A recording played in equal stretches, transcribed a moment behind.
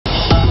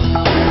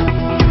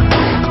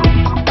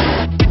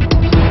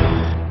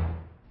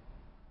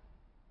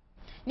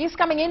News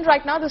coming in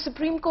right now. The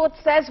Supreme Court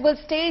says will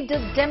stay the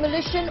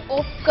demolition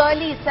of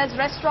Curlies. Says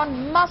restaurant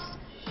must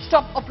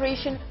stop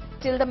operation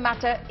till the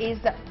matter is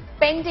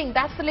pending.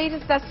 That's the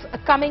latest that's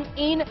coming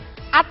in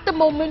at the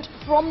moment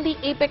from the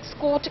Apex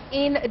Court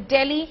in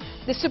Delhi.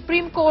 The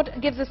Supreme Court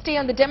gives a stay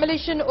on the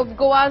demolition of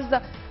Goa's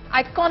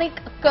iconic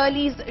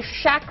Curlies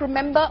shack.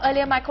 Remember,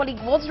 earlier my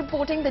colleague was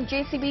reporting that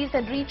JCBs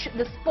had reached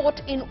the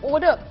spot in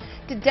order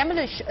to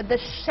demolish the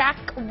shack,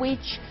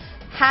 which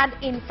had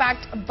in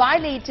fact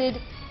violated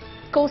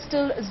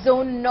coastal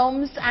zone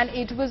norms, and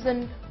it was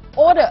an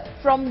order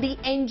from the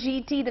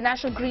NGT, the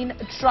National Green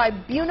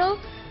Tribunal.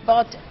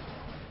 But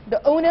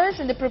the owners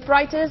and the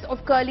proprietors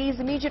of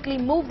Curlies immediately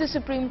moved the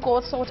Supreme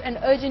Court, sought an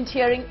urgent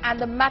hearing, and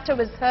the matter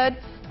was heard.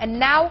 And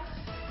now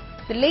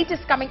the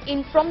latest coming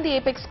in from the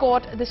Apex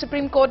Court, the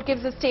Supreme Court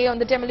gives a stay on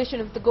the demolition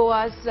of the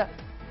Goa's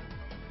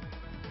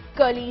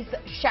Curlies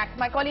shack.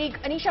 My colleague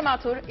Anisha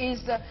Mathur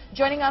is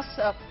joining us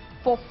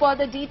for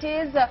further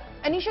details.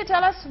 Anisha,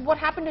 tell us what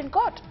happened in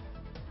court.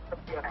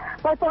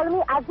 Well,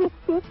 Sonali, as we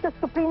speak, the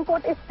Supreme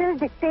Court is still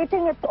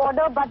dictating its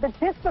order, but the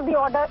gist of the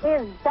order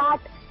is that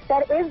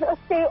there is a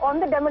stay on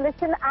the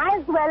demolition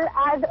as well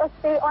as a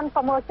stay on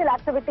commercial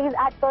activities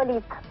at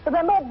Curlies.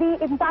 Remember,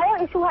 the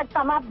entire issue had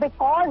come up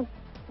because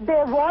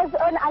there was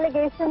an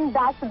allegation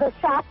that the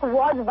shack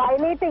was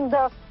violating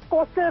the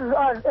coastal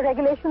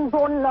regulation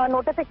zone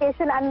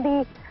notification and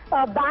the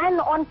ban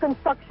on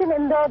construction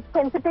in the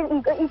sensitive,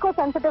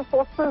 eco-sensitive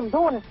coastal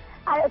zone.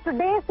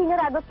 Today, Senior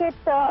Advocate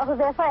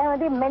Huzaifa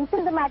Ahmadi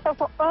mentioned the matter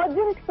for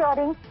urgent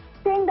hearing,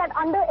 saying that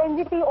under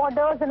NGT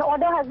orders, an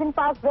order has been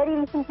passed very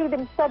recently.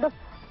 Instead of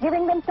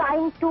giving them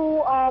time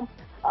to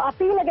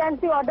appeal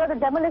against the order, the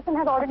demolition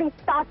has already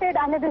started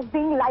and it is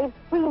being live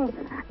streamed.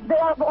 They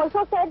have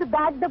also said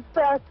that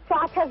the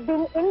shack has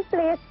been in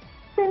place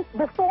since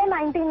before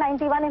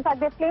 1991. In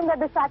fact, they claim that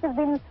the shack has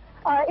been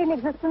in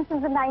existence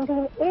since the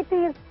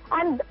 1980s,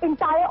 and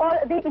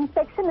the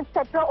inspection,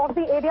 etc., of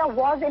the area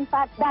was in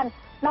fact done.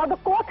 Now, the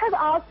court has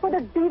asked for the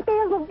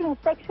details of the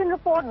inspection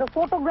report, the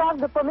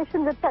photographs, the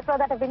permissions, etc.,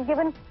 that have been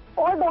given,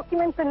 all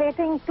documents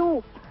relating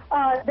to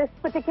this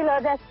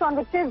particular restaurant,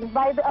 which is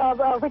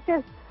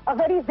a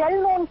very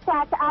well-known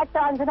shack at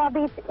Anjuna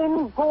Beach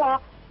in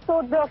Goa.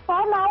 So,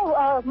 for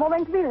now,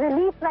 momentary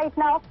relief right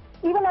now,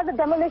 even as the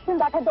demolition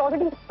that had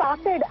already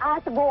started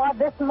at Goa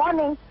this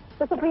morning,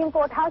 the Supreme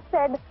Court has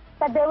said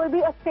that there will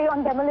be a stay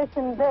on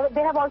demolition.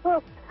 They have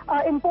also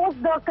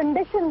imposed the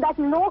condition that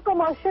no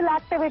commercial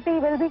activity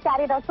will be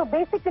carried out. So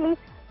basically,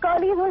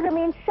 Curlies will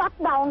remain shut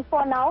down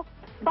for now,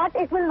 but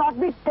it will not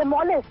be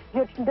demolished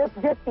just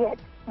yet.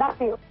 That's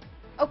you.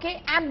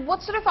 Okay, and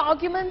what sort of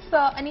arguments,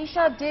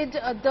 Anisha, did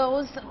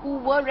those who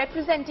were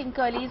representing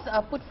Curlies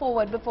put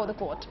forward before the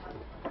court?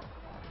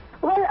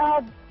 Well,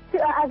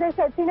 as I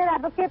said, Senior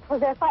Advocate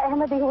Huzaifa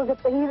Ahmadi,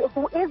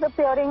 who is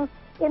appearing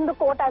in the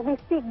court as we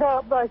speak,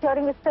 the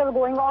hearing is still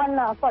going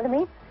on for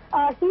me.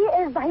 He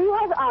has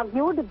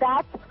argued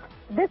that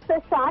this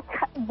shack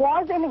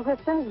was in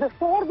existence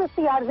before the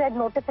CRZ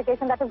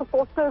notification, that is the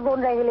Coastal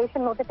Zone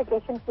Regulation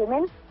notification, came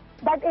in,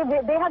 that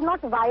they have not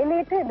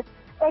violated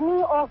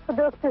any of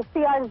the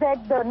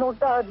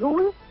CRZ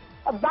rules,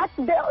 but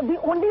the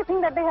only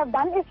thing that they have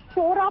done is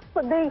shore up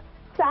the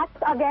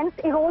shacks against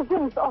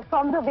erosions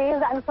from the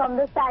waves and from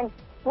the sand.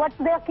 What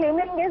they are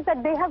claiming is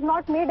that they have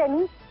not made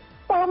any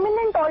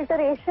permanent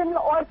alteration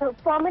or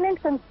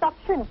permanent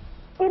construction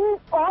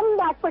on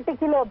that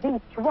particular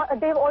beach.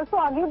 They've also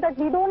argued that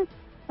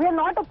we are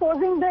not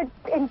opposing the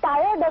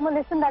entire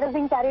demolition that is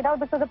being carried out,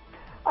 because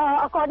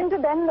according to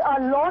them, a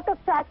lot of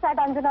shacks at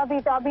Anjuna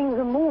Beach are being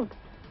removed,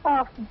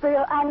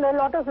 and a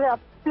lot of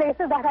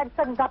places that had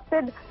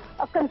conducted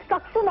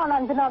construction on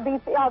Anjuna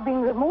Beach are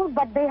being removed,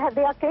 but they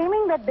are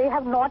claiming that they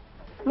have not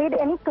made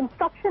any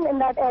construction in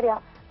that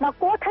area. Now,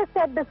 court has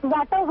said this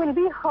matter will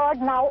be heard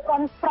now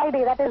on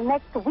Friday, that is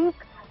next week,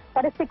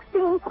 that is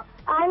 16th,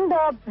 and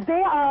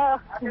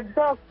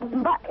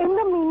in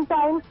the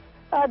meantime,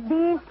 if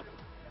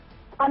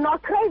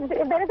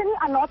there is any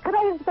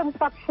unauthorized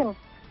construction,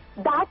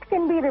 that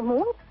can be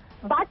removed,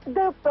 but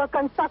the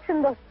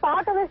construction, the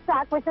part of the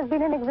shack which has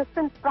been in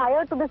existence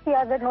prior to the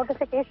CRZ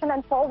notification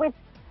and for which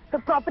the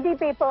property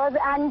papers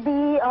and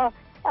the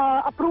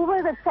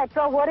approvals,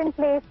 etc., were in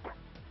place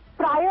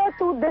prior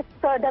to this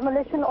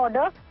demolition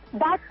order,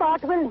 that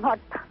part will not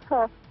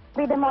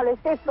be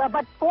demolished.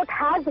 But court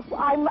has,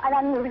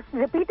 I'm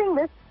repeating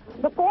this,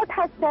 the court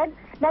has said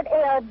that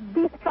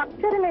the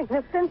structure in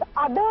existence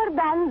other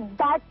than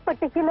that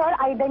particular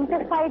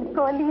identified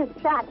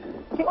Curlies shack,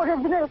 the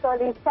original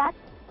Curlies shack,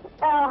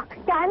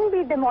 can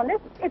be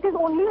demolished. It is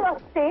only a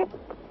stay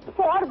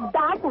for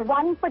that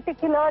one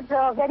particular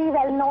very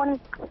well-known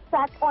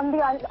shack on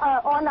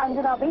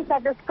Anjuna Beach,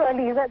 that is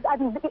Curlies,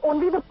 and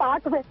only the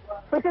part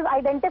which is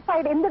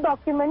identified in the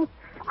documents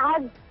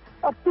as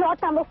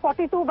plot number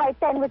 42 by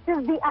 10, which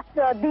is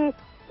the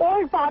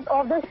old part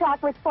of the shack,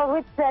 for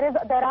which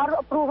there are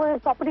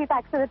approvals, property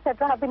taxes,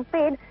 etc., have been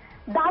paid,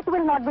 that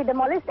will not be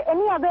demolished.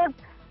 Any other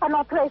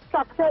unauthorized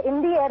structure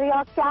in the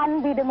area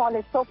can be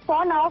demolished. So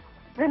for now,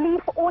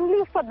 relief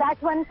only for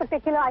that one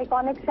particular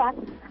iconic shack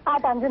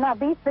at Anjuna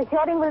Beach. The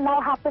hearing will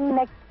now happen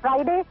next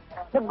Friday.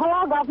 The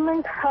Goa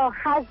government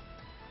has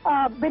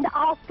been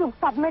asked to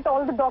submit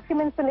all the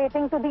documents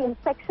relating to the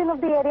inspection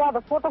of the area,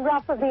 the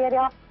photographs of the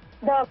area.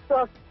 The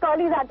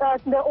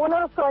Curlies, the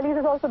owner of Curlies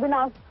has also been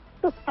asked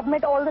to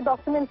submit all the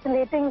documents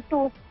relating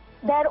to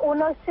their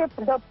ownership,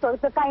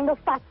 the kind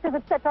of taxes,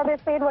 etc.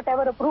 they've paid,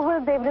 whatever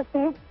approvals they've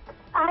received,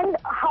 and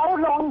how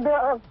long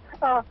the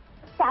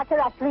shack has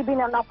actually been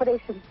in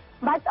operation.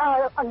 But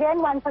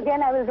once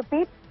again, I will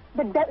repeat,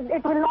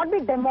 it will not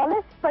be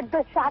demolished, but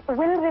the shack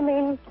will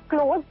remain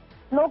closed.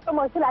 No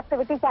commercial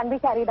activity can be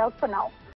carried out for now.